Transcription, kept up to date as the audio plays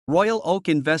Royal Oak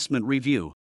Investment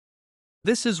Review.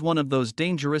 This is one of those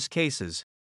dangerous cases,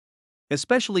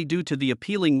 especially due to the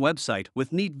appealing website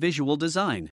with neat visual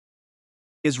design.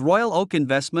 Is Royal Oak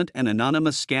Investment an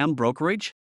anonymous scam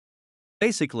brokerage?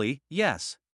 Basically,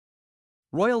 yes.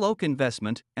 Royal Oak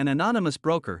Investment, an anonymous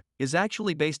broker, is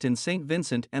actually based in St.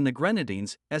 Vincent and the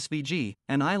Grenadines, SVG,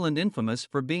 an island infamous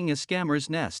for being a scammer's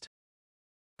nest.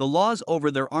 The laws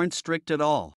over there aren't strict at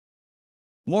all.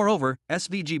 Moreover,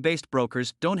 SVG-based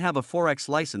brokers don't have a Forex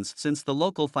license since the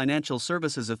local Financial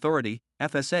Services Authority,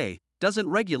 FSA, doesn't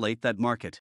regulate that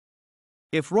market.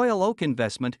 If Royal Oak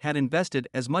Investment had invested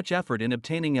as much effort in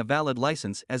obtaining a valid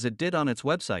license as it did on its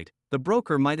website, the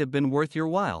broker might have been worth your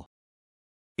while.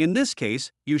 In this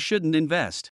case, you shouldn't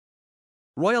invest.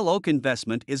 Royal Oak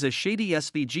Investment is a shady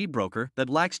SVG broker that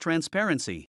lacks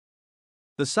transparency.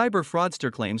 The cyber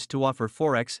fraudster claims to offer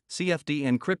Forex, CFD,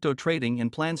 and crypto trading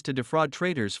and plans to defraud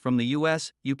traders from the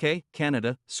US, UK,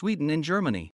 Canada, Sweden, and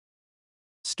Germany.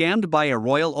 Scammed by a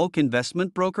Royal Oak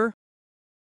Investment broker?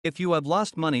 If you have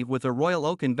lost money with a Royal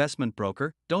Oak Investment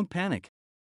broker, don't panic.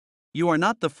 You are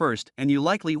not the first, and you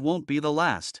likely won't be the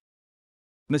last.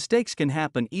 Mistakes can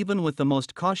happen even with the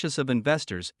most cautious of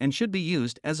investors and should be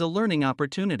used as a learning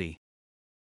opportunity.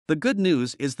 The good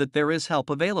news is that there is help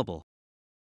available.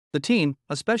 The team,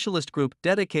 a specialist group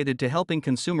dedicated to helping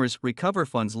consumers recover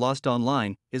funds lost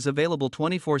online, is available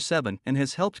 24/7 and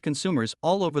has helped consumers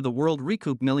all over the world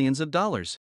recoup millions of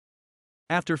dollars.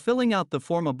 After filling out the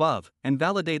form above and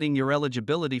validating your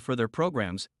eligibility for their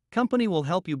programs, company will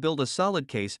help you build a solid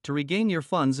case to regain your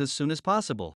funds as soon as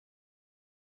possible.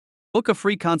 Book a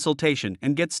free consultation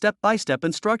and get step-by-step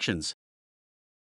instructions.